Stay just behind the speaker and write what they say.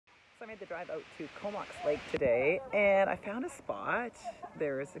So I made the drive out to Comox Lake today, and I found a spot.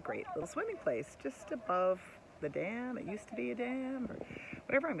 There is a great little swimming place just above the dam. It used to be a dam or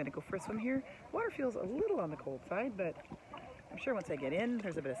whatever. I'm going to go for a swim here. The water feels a little on the cold side, but I'm sure once I get in,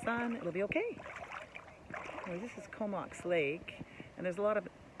 there's a bit of sun, it'll be okay. Anyway, this is Comox Lake, and there's a lot of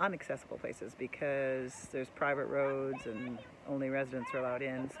inaccessible places because there's private roads and only residents are allowed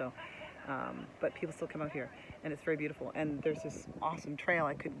in. So, but people still come out here, and it's very beautiful. And there's this awesome trail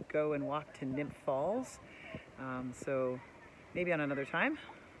I could go and walk to Nymph Falls. So maybe on another time,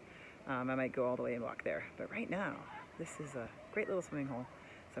 I might go all the way and walk there. But right now, this is a great little swimming hole,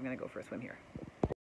 so I'm going to go for a swim here.